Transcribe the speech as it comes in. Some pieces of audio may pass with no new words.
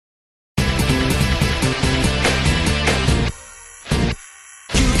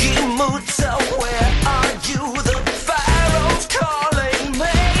Muta, where are you? The Pharaoh's calling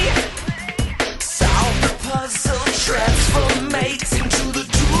me. Solve the puzzle, transformate into the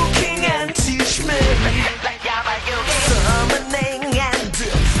Duel King and teach me. Summoning and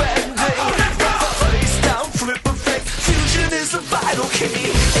defending. Face down, flip effect, fusion is the vital key.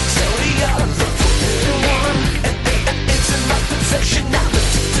 Exodia, the forbidden one. It's in my possession now.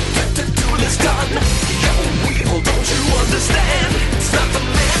 The duel is done. Yo, wheel, don't you understand? It's not the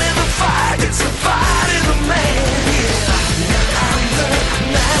man in the fight, it's the fight in the man. Yeah, now I'm the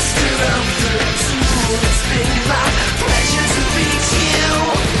master of the duel. It's been my pleasure to meet you.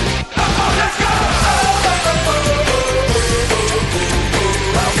 Oh, let's go!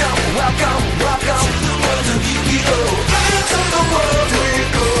 Welcome, welcome, welcome to the world of YGO. Into the world we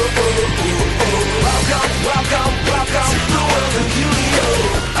go. Welcome, welcome, welcome to the world of YGO.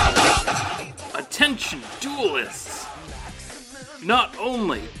 Attention, Duelists! Not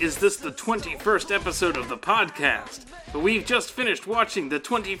only is this the 21st episode of the podcast, but we've just finished watching the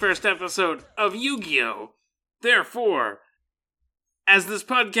 21st episode of Yu-Gi-Oh! Therefore, as this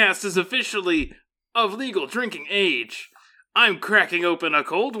podcast is officially of legal drinking age, I'm cracking open a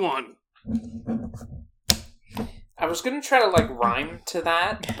cold one. I was gonna try to, rhyme to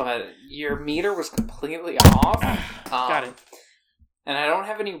that, but your meter was completely off. Got it. And I don't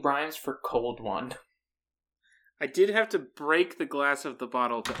have any rhymes for cold one. I did have to break the glass of the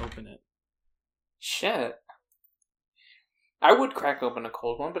bottle to open it. Shit. I would crack open a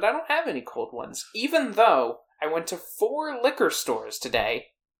cold one, but I don't have any cold ones. Even though I went to 4 liquor stores today,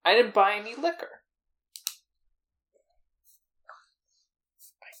 I didn't buy any liquor.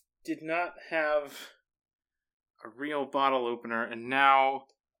 Did not have a real bottle opener, and now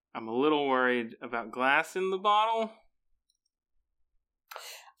I'm a little worried about glass in the bottle.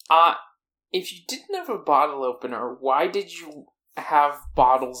 If you didn't have a bottle opener, why did you have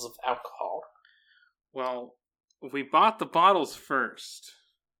bottles of alcohol? Well, we bought the bottles first.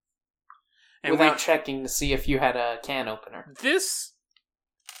 And without checking to see if you had a can opener. This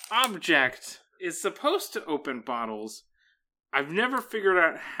object is supposed to open bottles. I've never figured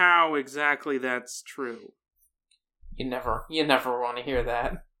out how exactly that's true. You never want to hear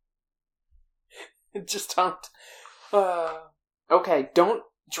that. Just don't. Okay, don't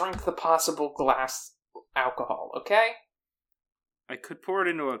drink the possible glass alcohol, okay? I could pour it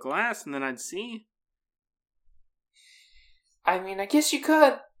into a glass and then I'd see. I mean, I guess you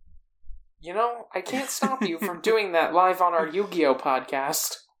could. You know, I can't stop you from doing that live on our Yu-Gi-Oh!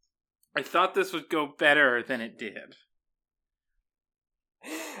 Podcast. I thought this would go better than it did.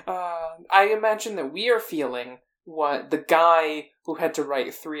 I imagine that we are feeling what the guy who had to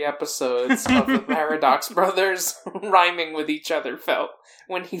write 3 episodes of the Paradox Brothers rhyming with each other felt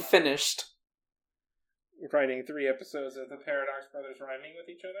when he finished. Writing 3 episodes of the Paradox Brothers rhyming with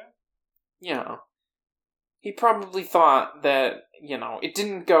each other? Yeah. He probably thought that, it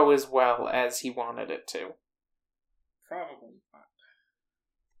didn't go as well as he wanted it to. Probably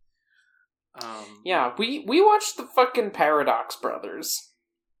not. Yeah, we watched the fucking Paradox Brothers.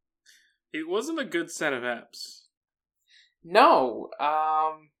 It wasn't a good set of eps. No,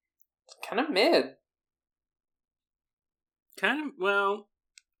 kind of mid. Well,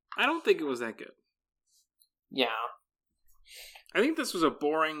 I don't think it was that good. Yeah. I think this was a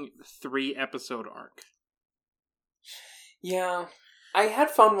boring 3-episode arc. Yeah. I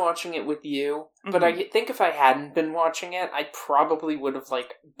had fun watching it with you, but I think if I hadn't been watching it, I probably would have,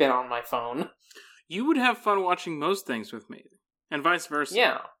 been on my phone. You would have fun watching most things with me, and vice versa.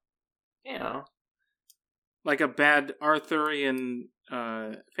 Yeah. Yeah. Like a bad Arthurian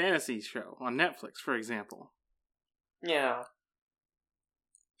fantasy show on Netflix, for example. Yeah.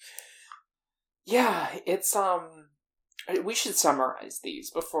 Yeah, it's, we should summarize these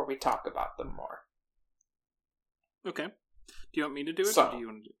before we talk about them more. Okay. Do you want me to do it, So, or do you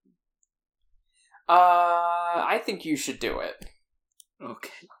want to do it? I think you should do it.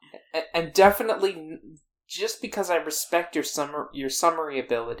 Okay. And definitely, just because I respect your summary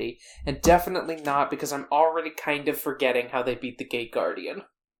ability, and definitely not because I'm already kind of forgetting how they beat the Gate Guardian.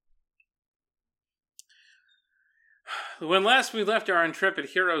 When last we left our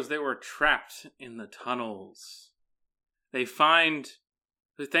intrepid heroes, they were trapped in the tunnels. They find,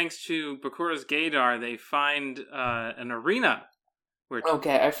 thanks to Bakura's Gaydar, they find an arena.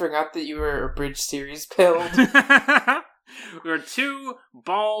 Okay, I forgot that you were a Bridge series build. Where 2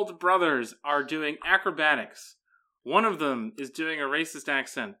 bald brothers are doing acrobatics. One of them is doing a racist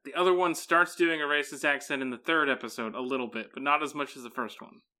accent. The other one starts doing a racist accent in the 3rd episode a little bit, but not as much as the first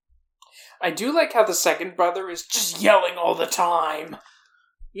one. I do like how the second brother is just yelling all the time.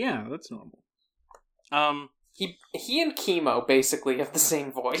 Yeah, that's normal. He and Chemo basically have the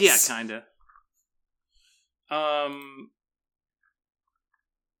same voice. Yeah, kinda.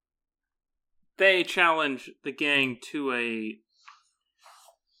 They challenge the gang to a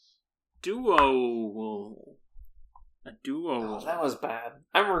duo. A duo. Oh, that was bad.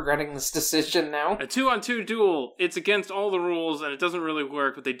 I'm regretting this decision now. A 2-on-2 duel. It's against all the rules, and it doesn't really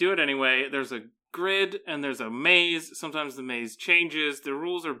work, but they do it anyway. There's a grid, and there's a maze. Sometimes the maze changes. The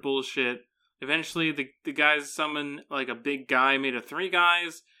rules are bullshit. Eventually, the guys summon, like, a big guy made of 3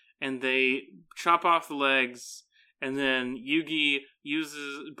 guys, and they chop off the legs, and then Yugi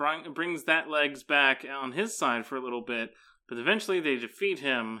brings that legs back on his side for a little bit, but eventually they defeat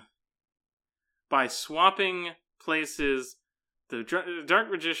him by swapping places. The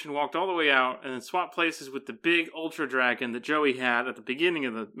Dark Magician walked all the way out and then swapped places with the big Ultra Dragon that Joey had at the beginning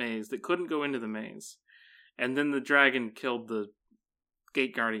of the maze that couldn't go into the maze. And then the dragon killed the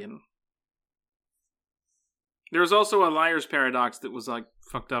Gate Guardian. There was also a Liar's Paradox that was, like,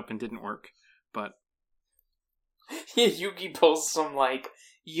 fucked up and didn't work, but... Yugi pulls some, like,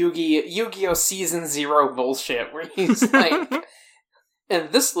 Yu-Gi-Oh! Season 0 bullshit, where he's like,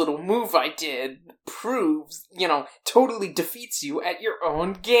 and this little move I did proves, totally defeats you at your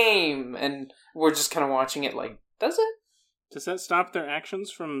own game. And we're just kind of watching it like, does it? Does that stop their actions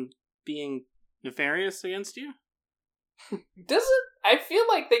from being nefarious against you? Does it? I feel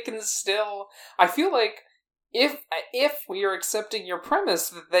like they can still... I feel like if we are accepting your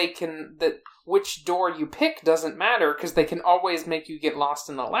premise that which door you pick doesn't matter, because they can always make you get lost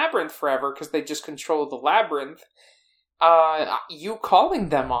in the labyrinth forever, because they just control the labyrinth, you calling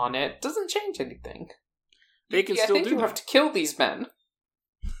them on it doesn't change anything. They can still do that. I think you have to kill these men.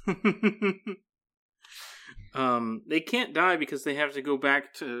 They can't die because they have to go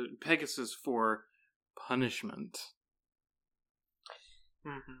back to Pegasus for punishment.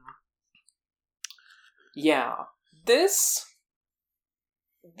 Mm-hmm. Yeah. These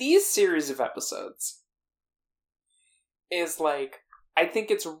series of episodes is, like, I think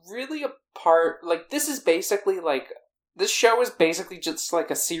it's really a part, like, this is basically, like, this show is basically just,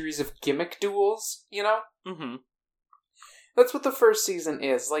 like, a series of gimmick duels, Mm-hmm. That's what the first season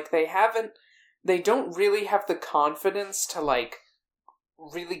is. Like, they don't really have the confidence to, like,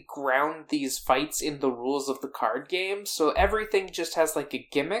 really ground these fights in the rules of the card game, so everything just has, like, a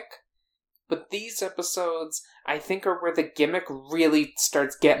gimmick. But these episodes, I think, are where the gimmick really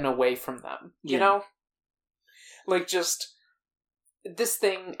starts getting away from them. You know? Like, just... This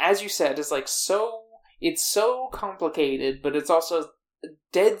thing, as you said, is, like, so... It's so complicated, but it's also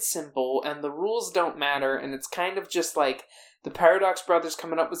dead simple, and the rules don't matter, and it's kind of just, like, the Paradox Brothers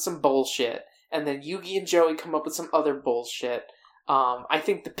coming up with some bullshit, and then Yugi and Joey come up with some other bullshit. I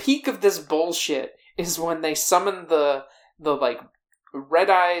think the peak of this bullshit is when they summon the like... Red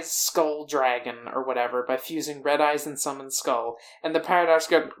Eyes Skull Dragon, or whatever, by fusing Red Eyes and Summon Skull. And the Paradox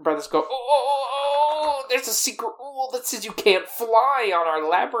Brothers go, oh, there's a secret rule that says you can't fly on our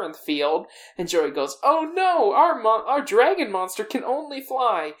labyrinth field. And Joey goes, oh no, our dragon monster can only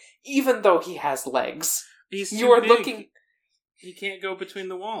fly, even though he has legs. He's too big. He can't go between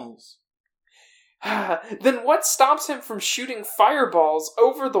the walls. Then what stops him from shooting fireballs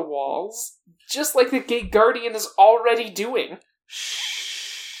over the walls, just like the Gate Guardian is already doing?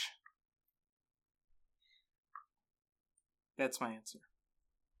 Shh. That's my answer.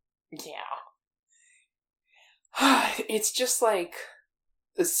 Yeah. It's just like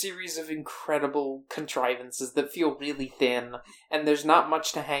a series of incredible contrivances that feel really thin, and there's not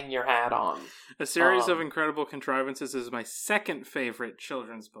much to hang your hat on. A series of incredible contrivances is my second favorite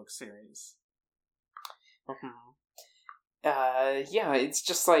children's book series. Yeah, it's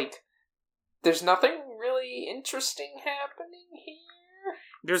just like, there's nothing really interesting happening here.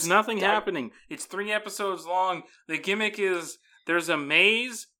 There's nothing happening. It's 3 episodes long. The gimmick is there's a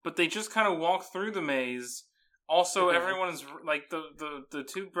maze, but they just kind of walk through the maze. Also, everyone is, like, the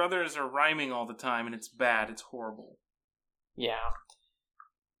 2 brothers are rhyming all the time, and it's bad. It's horrible. Yeah.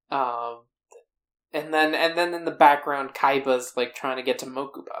 And then in the background, Kaiba's, like, trying to get to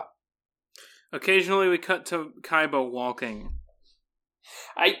Mokuba. Occasionally we cut to Kaiba walking.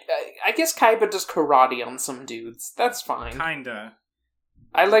 I guess Kaiba does karate on some dudes. That's fine. Kinda.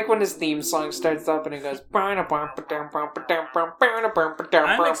 I like when his theme song starts up and it goes... I'm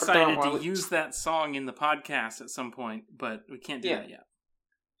excited to use that song in the podcast at some point, but we can't do that yet.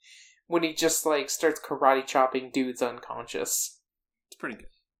 When he just, like, starts karate chopping dudes unconscious. It's pretty good.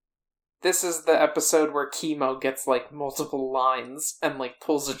 This is the episode where Chemo gets, like, multiple lines and, like,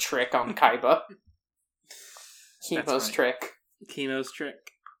 pulls a trick on Kaiba. Chemo's trick. Chemo's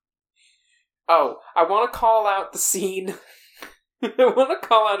trick. Oh, I want to call out the scene I want to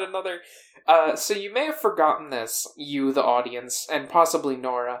call out another... so you may have forgotten this, you, the audience, and possibly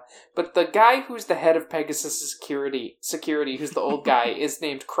Nora, but the guy who's the head of Pegasus security, who's the old guy, is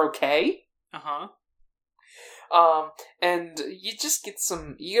named Croquet. Uh-huh. And you just get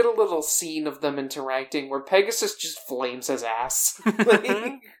you get a little scene of them interacting where Pegasus just flames his ass.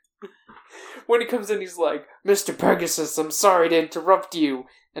 When he comes in, he's like, Mr. Pegasus, I'm sorry to interrupt you.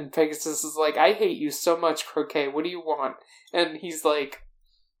 And Pegasus is like, I hate you so much, Croquet, what do you want? And he's like,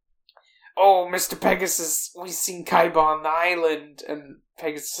 oh, Mr. Pegasus, we've seen Kaiba on the island. And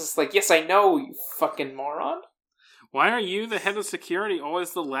Pegasus is like, yes, I know, you fucking moron. Why are you, the head of security,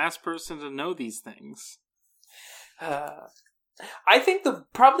 always the last person to know these things? I think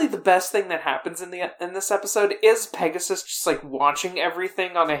probably the best thing that happens in this episode is Pegasus just like watching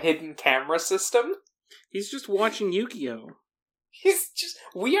everything on a hidden camera system. He's just watching Yu-Gi-Oh!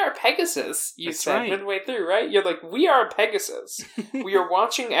 We are Pegasus, you That's said right. midway through, right? You're like, we are Pegasus. We are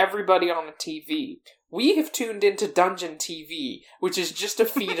watching everybody on the TV. We have tuned into Dungeon TV, which is just a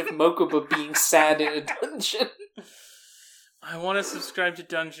feed of Mokuba being sad in a dungeon. I want to subscribe to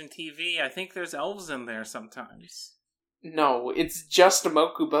Dungeon TV. I think there's elves in there sometimes. No, it's just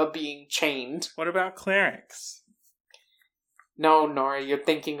Mokuba being chained. What about clerics? No, Nora, you're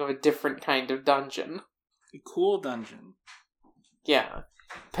thinking of a different kind of dungeon. A cool dungeon. Yeah.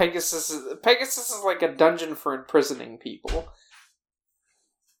 Pegasus is like a dungeon for imprisoning people.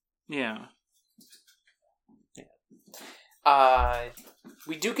 Yeah.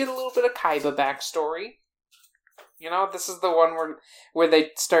 We do get a little bit of Kaiba backstory. You know, this is the one where they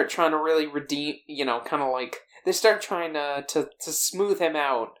start trying to really redeem, you know, kind of like, they start trying to smooth him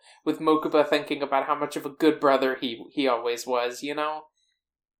out, with Mokuba thinking about how much of a good brother he always was, you know?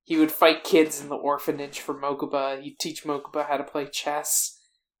 He would fight kids in the orphanage for Mokuba, he'd teach Mokuba how to play chess.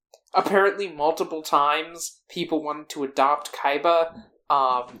 Apparently multiple times, people wanted to adopt Kaiba,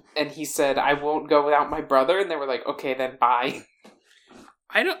 and he said, I won't go without my brother, and they were like, okay, then bye.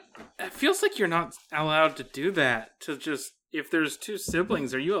 It feels like you're not allowed to do that. To just, if there's two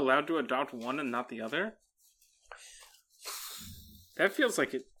siblings, are you allowed to adopt one and not the other? That feels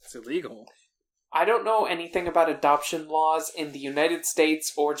like it's illegal. I don't know anything about adoption laws in the United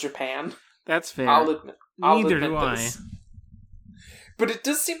States or Japan. That's fair. I'll admit Neither do this. But it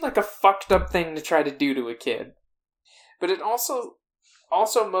does seem like a fucked up thing to try to do to a kid. But it also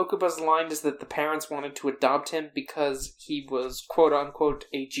Mokuba's line is that the parents wanted to adopt him because he was quote-unquote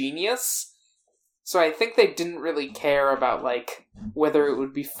a genius. So I think they didn't really care about, like, whether it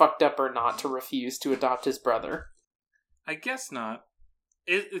would be fucked up or not to refuse to adopt his brother. I guess not.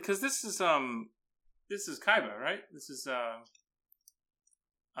 Because this is Kaiba, right? This is,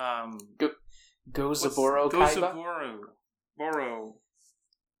 Gozaburo Kaiba? Boro.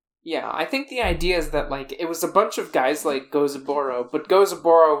 Yeah, I think the idea is that, like, it was a bunch of guys like Gozaburo, but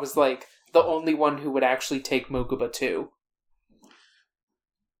Gozaburo was, like, the only one who would actually take Mokuba too.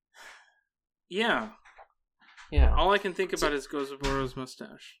 Yeah. Yeah. All I can think about is Gozaburo's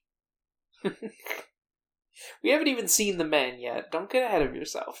mustache. We haven't even seen the man yet. Don't get ahead of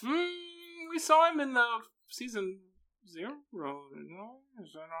yourself. We saw him in the season 0. No?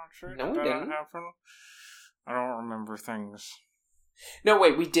 Is that not true? No, we Did that didn't. happen? I don't remember things. No,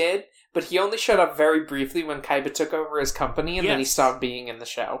 wait, we did, but he only showed up very briefly when Kaiba took over his company, and then he stopped being in the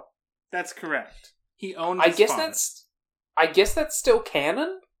show. That's correct. He owned I his guess farm. I guess that's still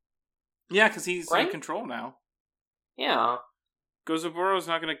canon? Yeah, because he's Right? in control now. Yeah. Gozaburo's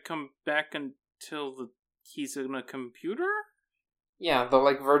not going to come back until he's in a computer? Yeah, the,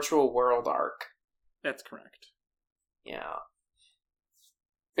 like, virtual world arc. That's correct. Yeah.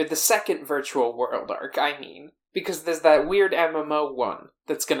 Or the second virtual world arc, I mean. Because there's that weird MMO one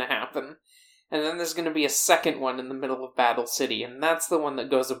that's gonna happen. And then there's gonna be a second one in the middle of Battle City, and that's the one that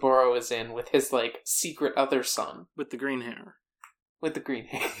Gozaburo is in with his, like, secret other son. With the green hair. With the green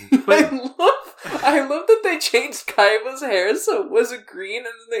hair. I love that they changed Kaiba's hair so it wasn't green,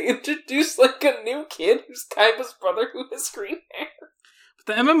 and then they introduced, like, a new kid who's Kaiba's brother who has green hair.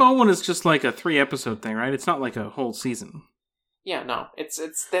 But the MMO one is just like a 3-episode thing, right? It's not like a whole season. Yeah, no. It's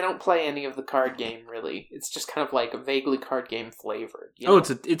they don't play any of the card game, really. It's just kind of, like, vaguely card game flavored. You know? Oh, it's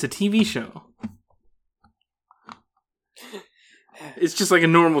a TV show. It's just like a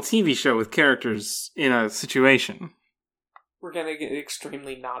normal TV show with characters in a situation. We're gonna get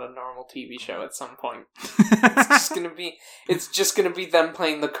extremely not a normal TV show at some point. It's just gonna be them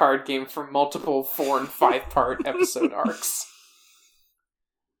playing the card game for multiple 4- and 5-part episode arcs.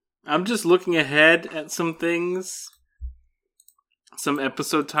 I'm just looking ahead at some things. Some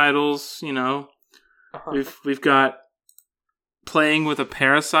episode titles, you know. Uh-huh. We've got Playing with a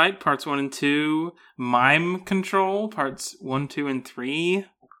Parasite, parts 1 and 2. Mime Control, parts 1, 2, and 3.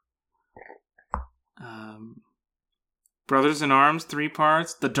 Brothers in Arms, 3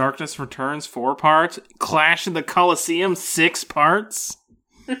 parts. The Darkness Returns, 4 parts. Clash in the Coliseum, 6 parts.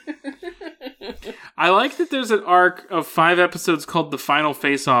 I like that there's an arc of 5 episodes called The Final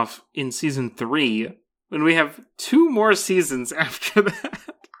Face-Off in Season 3, when we have 2 more seasons after that.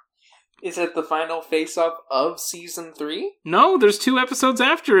 Is it the final face-off of Season 3? No, there's 2 episodes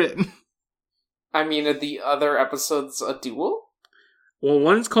after it. I mean, are the other episodes a duel? Well,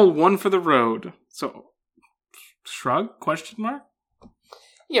 one's called One for the Road. So, shrug? Question mark?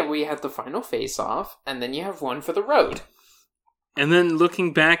 Yeah, we had the final face-off, and then you have One for the Road. And then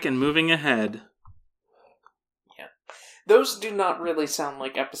looking back and moving ahead. Yeah. Those do not really sound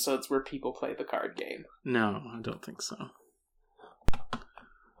like episodes where people play the card game. No, I don't think so.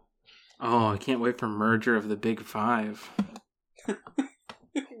 Oh, I can't wait for Merger of the Big 5.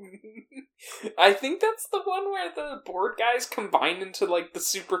 I think that's the one where the board guys combine into, like, the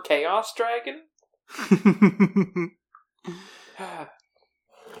Super Chaos Dragon.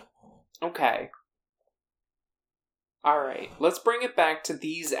 Okay. Alright, let's bring it back to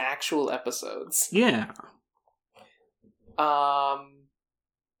these actual episodes. Yeah.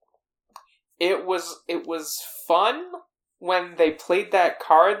 It was fun when they played that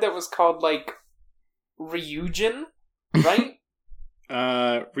card that was called, like, Ryujin, right?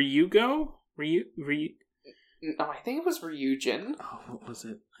 Ryugo? No, I think it was Ryujin. Oh, what was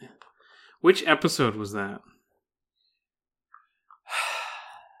it? Which episode was that?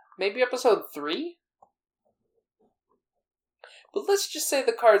 Maybe episode 3? But let's just say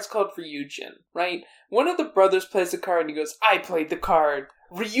the card's called Ryujin, right? One of the brothers plays the card and he goes, I played the card,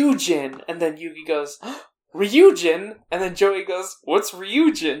 Ryujin! And then Yugi goes, Ryujin? And then Joey goes, what's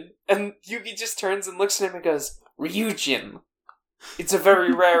Ryujin? And Yugi just turns and looks at him and goes, Ryujin. It's a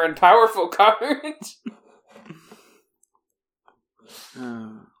very rare and powerful card.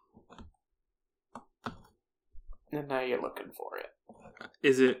 And now you're looking for it.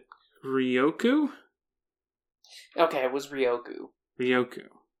 Is it Ryoku? Okay, it was Ryoku. Ryoku.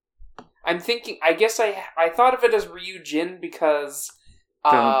 I'm thinking, I guess I thought of it as Ryujin because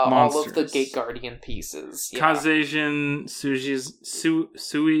all of the Gate Guardian pieces. Yeah. Kazejin, Suijin.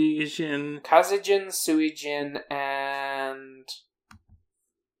 Kazejin, Suijin, and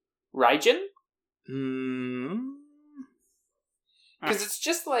Raijin? Because it's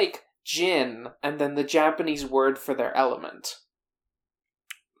just like Jin, and then the Japanese word for their element.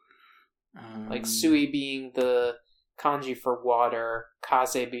 Like Sui being the kanji for water,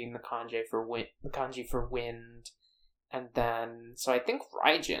 Kaze being the kanji for wind, and then so I think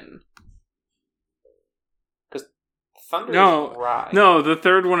Raijin. Because thunder is Rai. No, the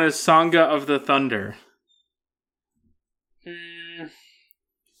third one is Sangha of the Thunder.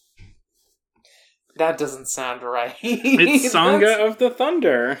 That doesn't sound right. It's Sangha of the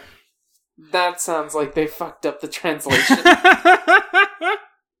Thunder. That sounds like they fucked up the translation.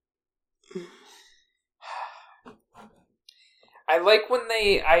 I like when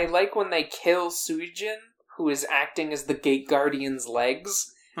they kill Suijin, who is acting as the Gate Guardian's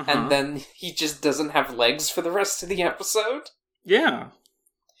legs, and then he just doesn't have legs for the rest of the episode. Yeah.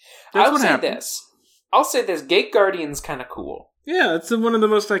 I'll say this, Gate Guardian's kind of cool. Yeah, it's one of the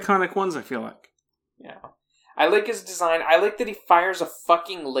most iconic ones, I feel like. Yeah. I like his design. I like that he fires a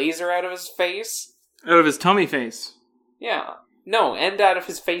fucking laser out of his face. Out of his tummy face. Yeah. No, and out of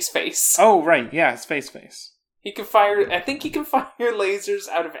his face. Oh, right. Yeah, his face. He can fire, I think he can fire lasers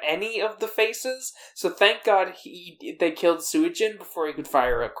out of any of the faces, so thank God they killed Suijin before he could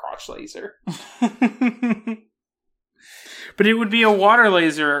fire a crotch laser. But it would be a water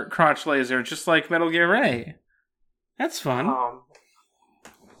laser, crotch laser, just like Metal Gear Ray. That's fun.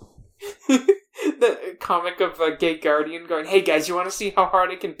 The comic of Gate Guardian going, hey guys, you want to see how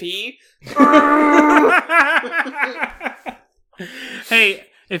hard I can pee? Hey,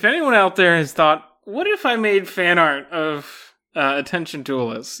 if anyone out there has thought, what if I made fan art of Attention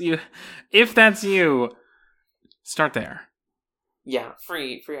Duelists? If that's you, start there. Yeah,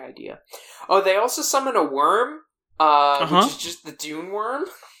 free idea. Oh, they also summon a worm, which is just the Dune worm.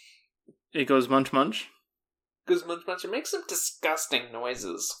 It goes munch munch. Goes munch munch. It makes some disgusting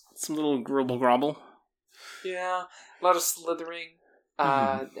noises. Some little grubble grobble. Yeah, a lot of slithering.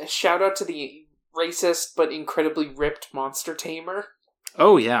 Shout out to the racist but incredibly ripped monster tamer.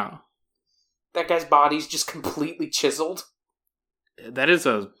 Oh, yeah. That guy's body's just completely chiseled. That is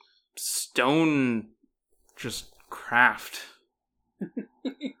a stone just craft.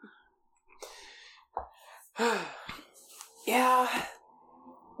 Yeah.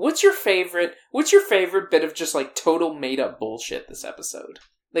 What's your favorite bit of just, like, total made-up bullshit this episode?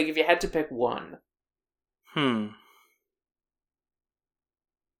 Like, if you had to pick one. I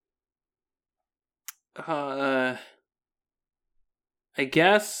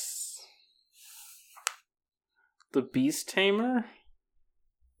guess the Beast Tamer?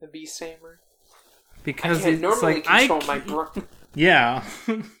 The Beast Tamer? Because I can't normally control my Yeah.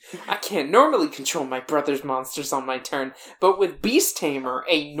 I can't normally control my brother's monsters on my turn, but with Beast Tamer,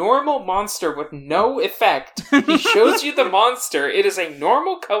 a normal monster with no effect, he shows you the monster, it is a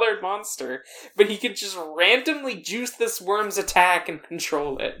normal colored monster, but he can just randomly juice this worm's attack and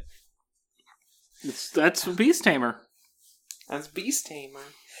control it. That's Beast Tamer. That's Beast Tamer.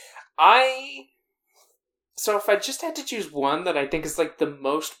 So if I just had to choose one that I think is, like, the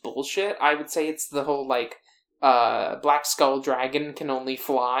most bullshit, I would say it's the whole, like, Black Skull Dragon can only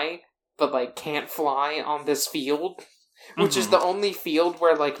fly, but, like, can't fly on this field, which is the only field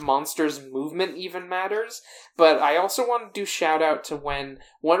where, like, monsters' movement even matters. But I also want to do shout out to when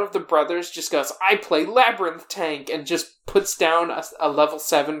one of the brothers just goes, I play Labyrinth Tank, and just puts down a level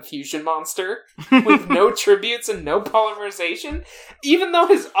 7 fusion monster with no tributes and no polymerization, even though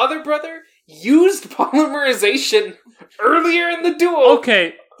his other brother used polymerization earlier in the duel.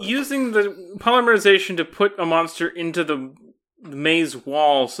 Okay, using the polymerization to put a monster into the maze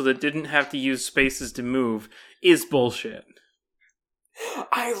wall so that it didn't have to use spaces to move is bullshit.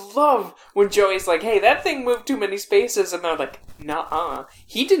 I love when Joey's like, hey, that thing moved too many spaces, and they're like, nuh-uh,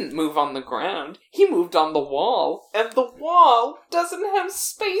 he didn't move on the ground, he moved on the wall, and the wall doesn't have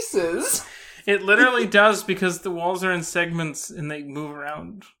spaces. It literally does, because the walls are in segments and they move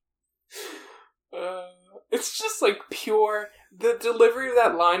around. It's just like pure... The delivery of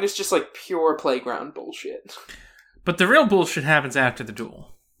that line is just like pure playground bullshit. But the real bullshit happens after the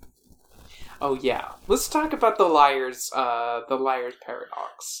duel. Oh yeah. Let's talk about the liar's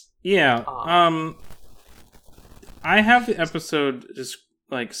paradox. Yeah. I have the episode just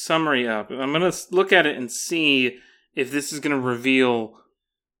like summary up. I'm gonna look at it and see if this is gonna reveal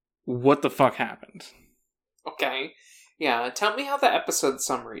what the fuck happened. Okay. Yeah, tell me how the episode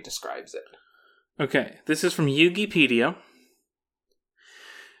summary describes it. Okay, this is from Yugipedia.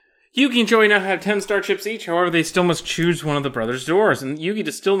 Yugi and Joey now have 10 star chips each, however they still must choose one of the brothers' doors, and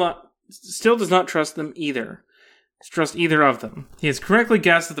Yugi still does not trust them either. Trust either of them. He has correctly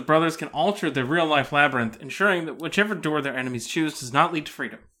guessed that the brothers can alter their real-life labyrinth, ensuring that whichever door their enemies choose does not lead to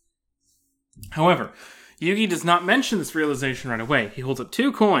freedom. However, Yugi does not mention this realization right away. He holds up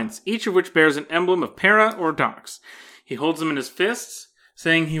 2 coins, each of which bears an emblem of Para or Dox. He holds them in his fists,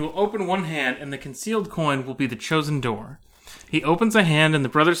 saying he will open one hand and the concealed coin will be the chosen door. He opens a hand and the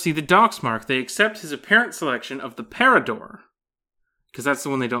brothers see the Dox mark. They accept his apparent selection of the Para door, because that's the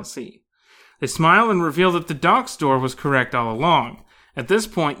one they don't see. They smile and reveal that the Dox door was correct all along. At this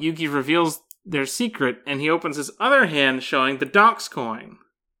point, Yugi reveals their secret and he opens his other hand showing the Dox coin.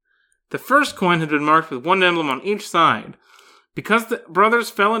 The first coin had been marked with one emblem on each side. Because the brothers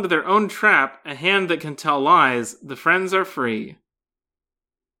fell into their own trap, a hand that can tell lies, the friends are free.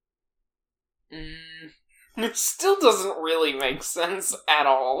 It still doesn't really make sense at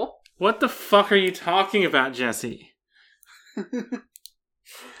all. What the fuck are you talking about, Jesse?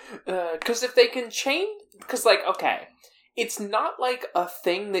 Because if they can change... Because, like, okay, it's not like a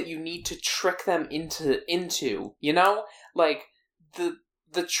thing that you need to trick them into, you know? Like, the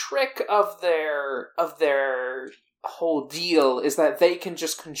trick of their whole deal is that they can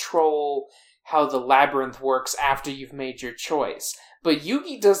just control how the labyrinth works after you've made your choice. But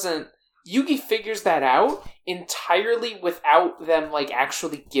Yugi doesn't... Yugi figures that out entirely without them, like,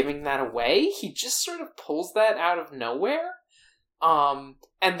 actually giving that away. He just sort of pulls that out of nowhere, and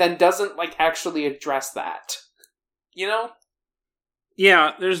then doesn't, like, actually address that. You know?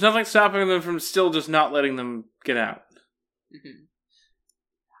 Yeah, there's nothing stopping them from still just not letting them get out. Mm-hmm.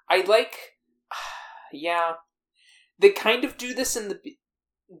 Yeah. They kind of do this in the...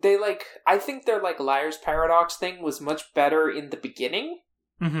 I think their, like, Liar's Paradox thing was much better in the beginning.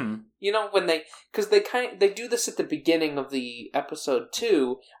 Mm-hmm. You know, when because they do this at the beginning of the episode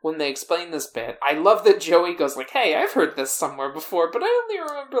too, when they explain this bit. I love that Joey goes like, hey, I've heard this somewhere before, but I only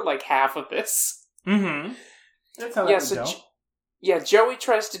remember like half of this. Mm-hmm. That's how that would go. Joey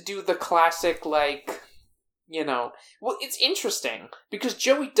tries to do the classic, like, you know, well, it's interesting, because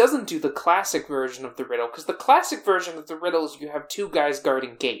Joey doesn't do the classic version of the riddle, because the classic version of the riddle is you have 2 guys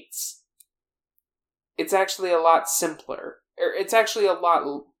guarding gates. It's actually a lot simpler. It's actually a lot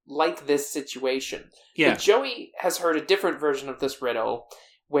like this situation. Yeah. But Joey has heard a different version of this riddle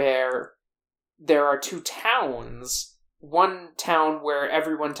where there are 2 towns one town where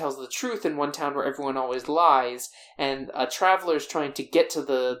everyone tells the truth and one town where everyone always lies, and a traveler's trying to get to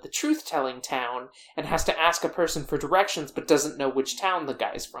the truth-telling town and has to ask a person for directions but doesn't know which town the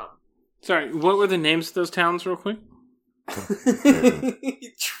guy's from. Sorry, what were the names of those towns real quick?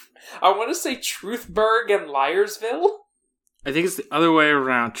 I want to say Truthburg and Liarsville. I think it's the other way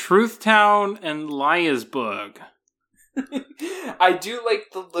around. Truth Town and Liasburg. I do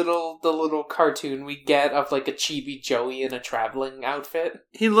like the little cartoon we get of like a chibi Joey in a traveling outfit.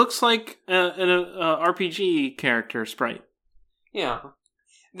 He looks like an RPG character sprite. Yeah.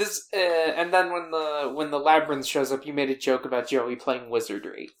 This and then when the labyrinth shows up, you made a joke about Joey playing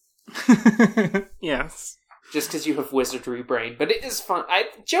wizardry. Yes. Just because you have wizardry brain, but it is fun.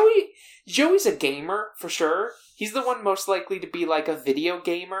 Joey's a gamer for sure. He's the one most likely to be like a video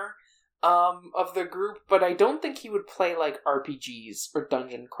gamer of the group, but I don't think he would play like RPGs or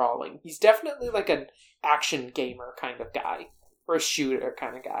dungeon crawling. He's definitely like an action gamer kind of guy, or a shooter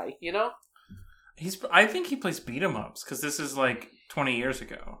kind of guy, you know? I think he plays beat 'em ups because this is like 20 years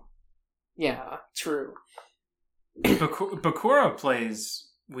ago. Yeah, true. Bakura plays,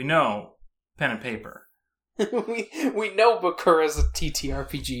 we know, pen and paper. we know Bakura's a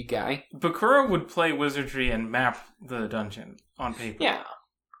TTRPG guy. Bakura would play wizardry and map the dungeon on paper. Yeah.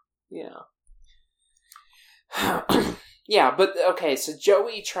 Yeah, but okay, so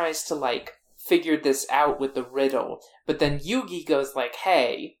Joey tries to like figure this out with the riddle, but then Yugi goes like,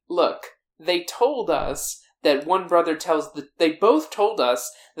 "Hey, look, they told us that one brother they both told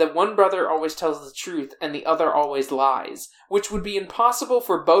us that one brother always tells the truth and the other always lies, which would be impossible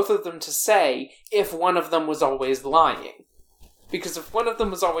for both of them to say if one of them was always lying. Because if one of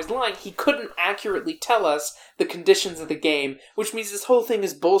them was always lying, he couldn't accurately tell us the conditions of the game, which means this whole thing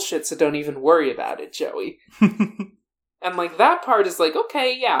is bullshit, so don't even worry about it, Joey." And like that part is like,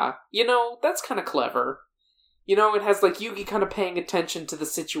 okay, yeah, you know, that's kind of clever. You know, it has like Yugi kind of paying attention to the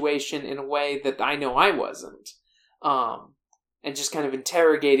situation in a way that I know I wasn't. And just kind of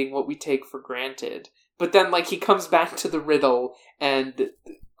interrogating what we take for granted. But then like he comes back to the riddle and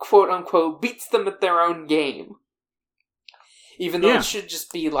quote unquote beats them at their own game. Even though it should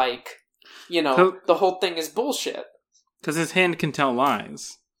just be like, you know, the whole thing is bullshit. Because his hand can tell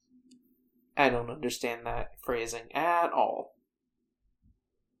lies. I don't understand that phrasing at all.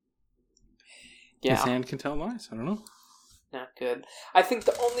 Yeah. His hand can tell lies. I don't know. Not good. I think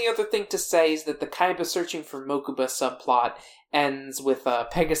the only other thing to say is that the Kaiba searching for Mokuba subplot ends with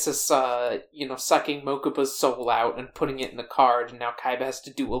Pegasus, sucking Mokuba's soul out and putting it in the card, and now Kaiba has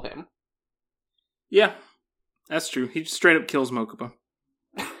to duel him. Yeah, that's true. He just straight up kills Mokuba.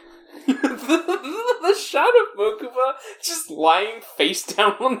 The shot of Mokuba just lying face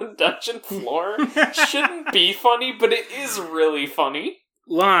down on the dungeon floor shouldn't be funny, but it is really funny.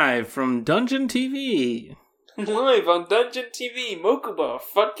 Live from Dungeon TV. Live on Dungeon TV, Mokuba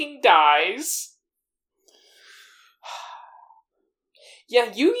fucking dies. Yeah,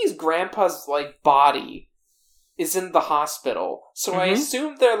 Yugi's grandpa's, like, body is in the hospital, so I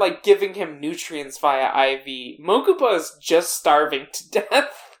assume they're, like, giving him nutrients via IV. Mokuba is just starving to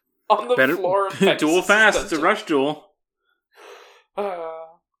death on the floor of Pegasus' duel fast, dungeon. it's a rush duel.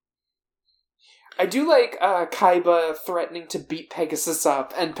 I do like Kaiba threatening to beat Pegasus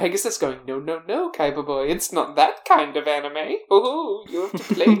up, and Pegasus going, no, Kaiba boy, it's not that kind of anime. Oh, you have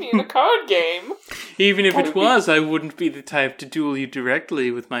to play me in a card game. Even if it was, I wouldn't be the type to duel you directly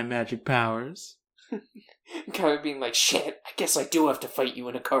with my magic powers. Kaiba being like, shit, I guess I do have to fight you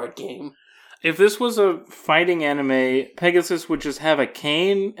in a card game. If this was a fighting anime, Pegasus would just have a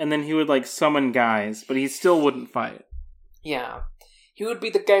cane, and then he would, like, summon guys, but he still wouldn't fight. Yeah. He would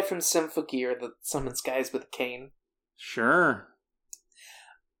be the guy from Symphogear that summons guys with a cane. Sure.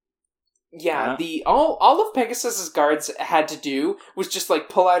 Yeah, all of Pegasus's guards had to do was just, like,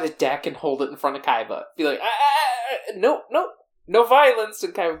 pull out a deck and hold it in front of Kaiba. Be like, no violence,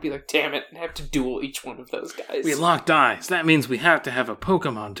 and Kaiba would be like, damn it, and have to duel each one of those guys. We locked eyes. That means we have to have a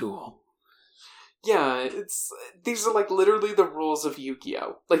Pokemon duel. Yeah, these are, like, literally the rules of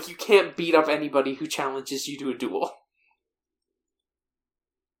Yu-Gi-Oh! Like, you can't beat up anybody who challenges you to a duel.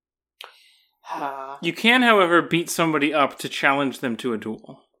 You can, however, beat somebody up to challenge them to a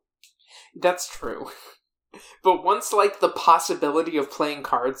duel. That's true. But once, like, the possibility of playing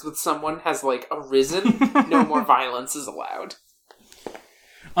cards with someone has, like, arisen, no more violence is allowed.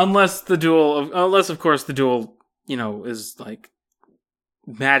 Unless, of course, the duel, you know, is, like,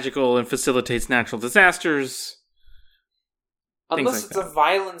 magical and facilitates natural disasters. Unless it's like a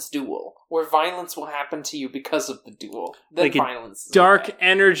violence duel, where violence will happen to you because of the duel. Then like violence is dark okay.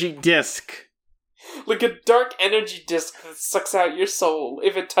 energy disc. Like a dark energy disc that sucks out your soul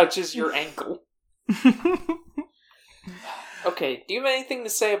if it touches your ankle. Okay, do you have anything to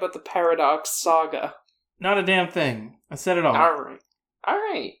say about the Paradox Saga? Not a damn thing. I said it all.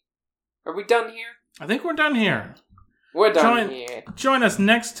 Alright. Are we done here? I think we're done here. We're done here. Join us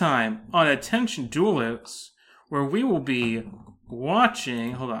next time on Attention Duelists, where we will be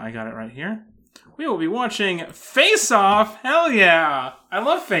watching... Hold on, I got it right here. We will be watching Face Off! Hell yeah! I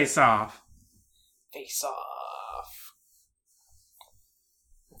love Face Off. Face Off.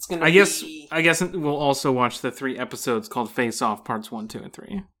 It's gonna I guess we'll also watch the 3 episodes called Face Off Parts 1, 2, and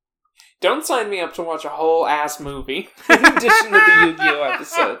 3. Don't sign me up to watch a whole ass movie in addition to the Yu-Gi-Oh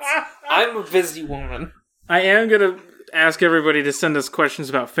episodes. I'm a busy woman. I am gonna ask everybody to send us questions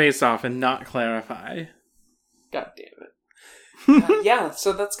about Face Off and not clarify. God damn it. Yeah,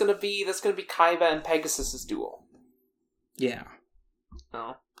 so that's gonna be Kaiba and Pegasus's duel. Yeah.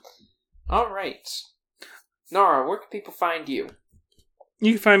 Oh. Alright. Nora, where can people find you?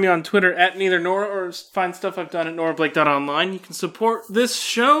 You can find me on Twitter at neithernora, or find stuff I've done at norablake.online. You can support this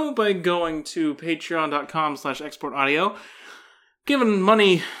show by going to patreon.com/exportaudio. Giving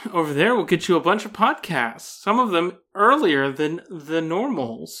money over there will get you a bunch of podcasts. Some of them earlier than the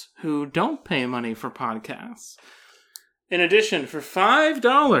normals who don't pay money for podcasts. In addition, for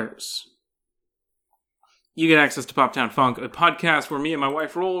 $5, you get access to Poptown Funk, a podcast where me and my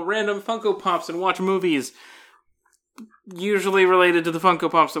wife roll random Funko Pops and watch movies, usually related to the Funko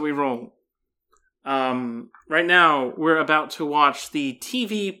Pops that we roll. Right now, we're about to watch the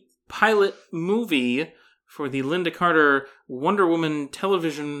TV pilot movie for the Linda Carter Wonder Woman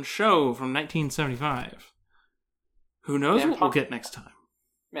television show from 1975. Who knows what we'll get next time?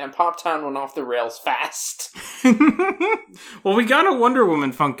 Man, Poptown went off the rails fast. Well, we got a Wonder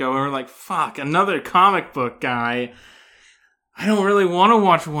Woman Funko, and we're like, fuck, another comic book guy. I don't really want to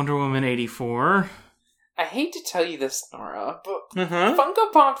watch Wonder Woman 84. I hate to tell you this, Nora, but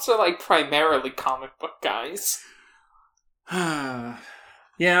Funko Pops are like primarily comic book guys. Yeah,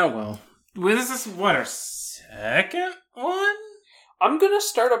 well. This is, what, our second one? I'm gonna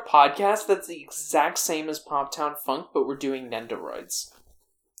start a podcast that's the exact same as Poptown Funk, but we're doing Nendoroids.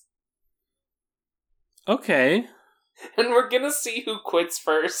 Okay. And we're gonna see who quits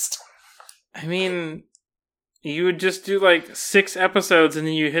first. I mean, you would just do like 6 episodes and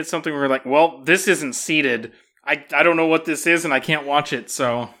then you hit something where you're like, well, this isn't seeded. I don't know what this is and I can't watch it,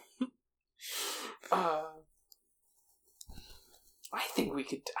 so... I think we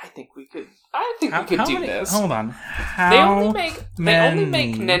could do this. Hold on. They only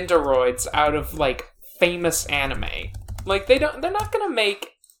make Nendoroids out of like famous anime. Like they're not gonna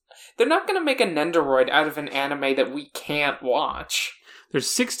make a Nendoroid out of an anime that we can't watch.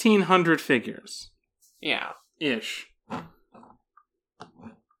 There's 1,600 figures. Yeah. Ish.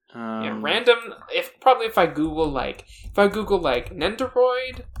 Yeah, random. If I Google Nendoroid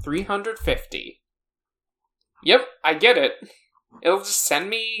 350. Yep, I get it. It'll just send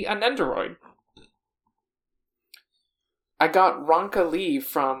me a Nendoroid. I got Ronka Lee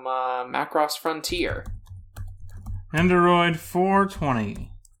from Macross Frontier. Nendoroid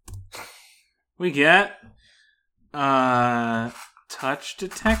 420. We get Touch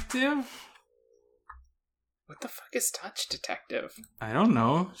Detective? What the fuck is Touch Detective? I don't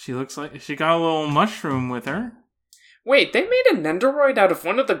know. She looks like she got a little mushroom with her. Wait, they made a Nendoroid out of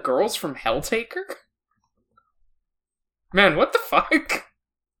one of the girls from Helltaker? Man, what the fuck?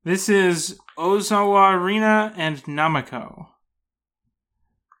 This is Ozawa Rina and Namako.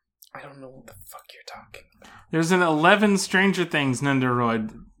 I don't know what the fuck you're talking about. There's an 11 Stranger Things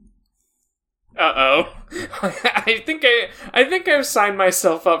Nendoroid. Uh-oh. I think I've signed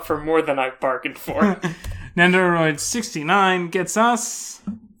myself up for more than I've bargained for. Nendoroid 69 gets us...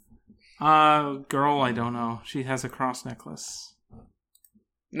 girl, I don't know. She has a cross necklace.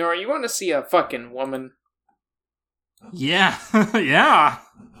 Nora, you want to see a fucking woman? Yeah. Yeah.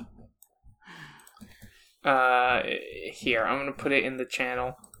 Here, I'm gonna put it in the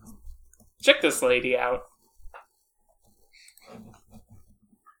channel. Check this lady out.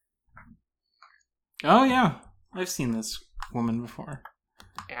 Oh, yeah. I've seen this woman before.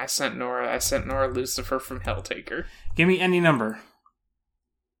 Yeah, I sent Nora Lucifer from Helltaker. Give me any number.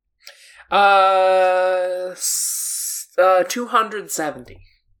 270.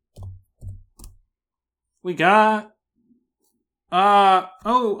 We got... The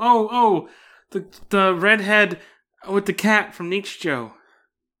redhead with the cat from Nichijou.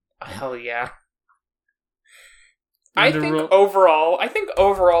 Hell yeah. I think overall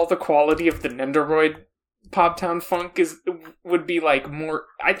the quality of the Nendoroid Poptown Funk would be like more...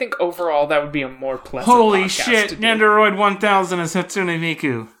 I think overall that would be a more pleasant Holy podcast shit, to do. Nendoroid 1000 is Hatsune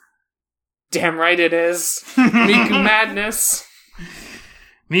Miku. Damn right it is. Miku Madness.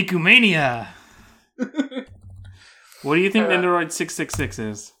 Miku Mania. What do you think Nendoroid 666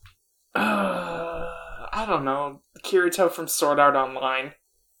 is? I don't know. Kirito from Sword Art Online.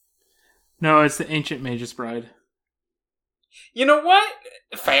 No, it's the Ancient Magus Bride. You know what?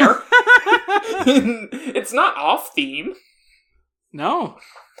 Fair. It's not off theme. No.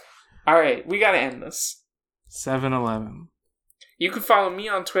 Alright, we gotta end this. 7-Eleven. You can follow me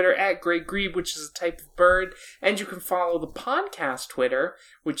on Twitter at Grey Grebe, which is a type of bird, and you can follow the podcast Twitter,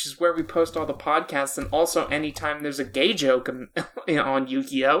 which is where we post all the podcasts, and also anytime there's a gay joke on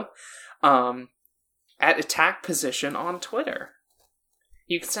Yu-Gi-Oh! At Attack Position on Twitter.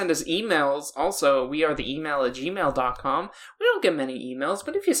 You can send us emails. Also, we are the email at gmail.com. We don't get many emails,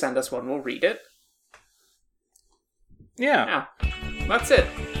 but if you send us one, we'll read it. Yeah. That's it.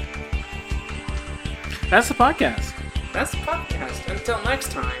 That's the podcast. That's the podcast. Until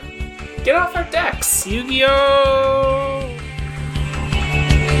next time, get off our decks. Yu-Gi-Oh!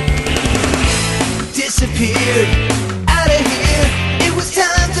 Disappeared out of here. It was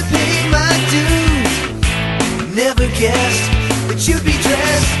time to pay my dues. Never guessed that you'd be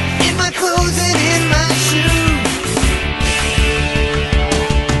dressed in my clothes and in my shoes.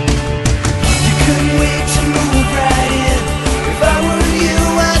 You couldn't wait to move right in. If I were you,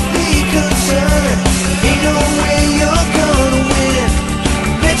 I'd be concerned. Ain't no way you're gonna win.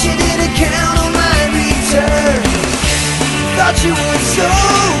 Bet you didn't count on my return. Thought you were so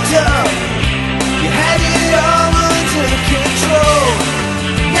tough. You had it all under control.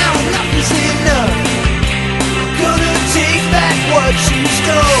 Now enough is enough. Gonna take back what you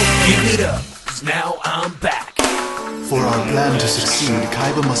stole. Give it up, 'cause now I'm back. For our plan to succeed,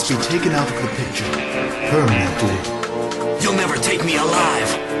 Kaiba must be taken out of the picture permanently. You'll never take me alive.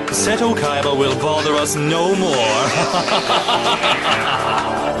 Seto Kaiba will bother us no more.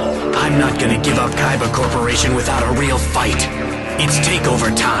 I'm not gonna give up Kaiba Corporation without a real fight. It's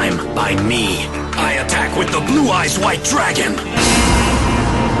takeover time by me. I attack with the Blue Eyes White Dragon.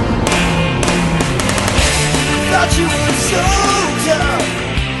 Thought you were so tough.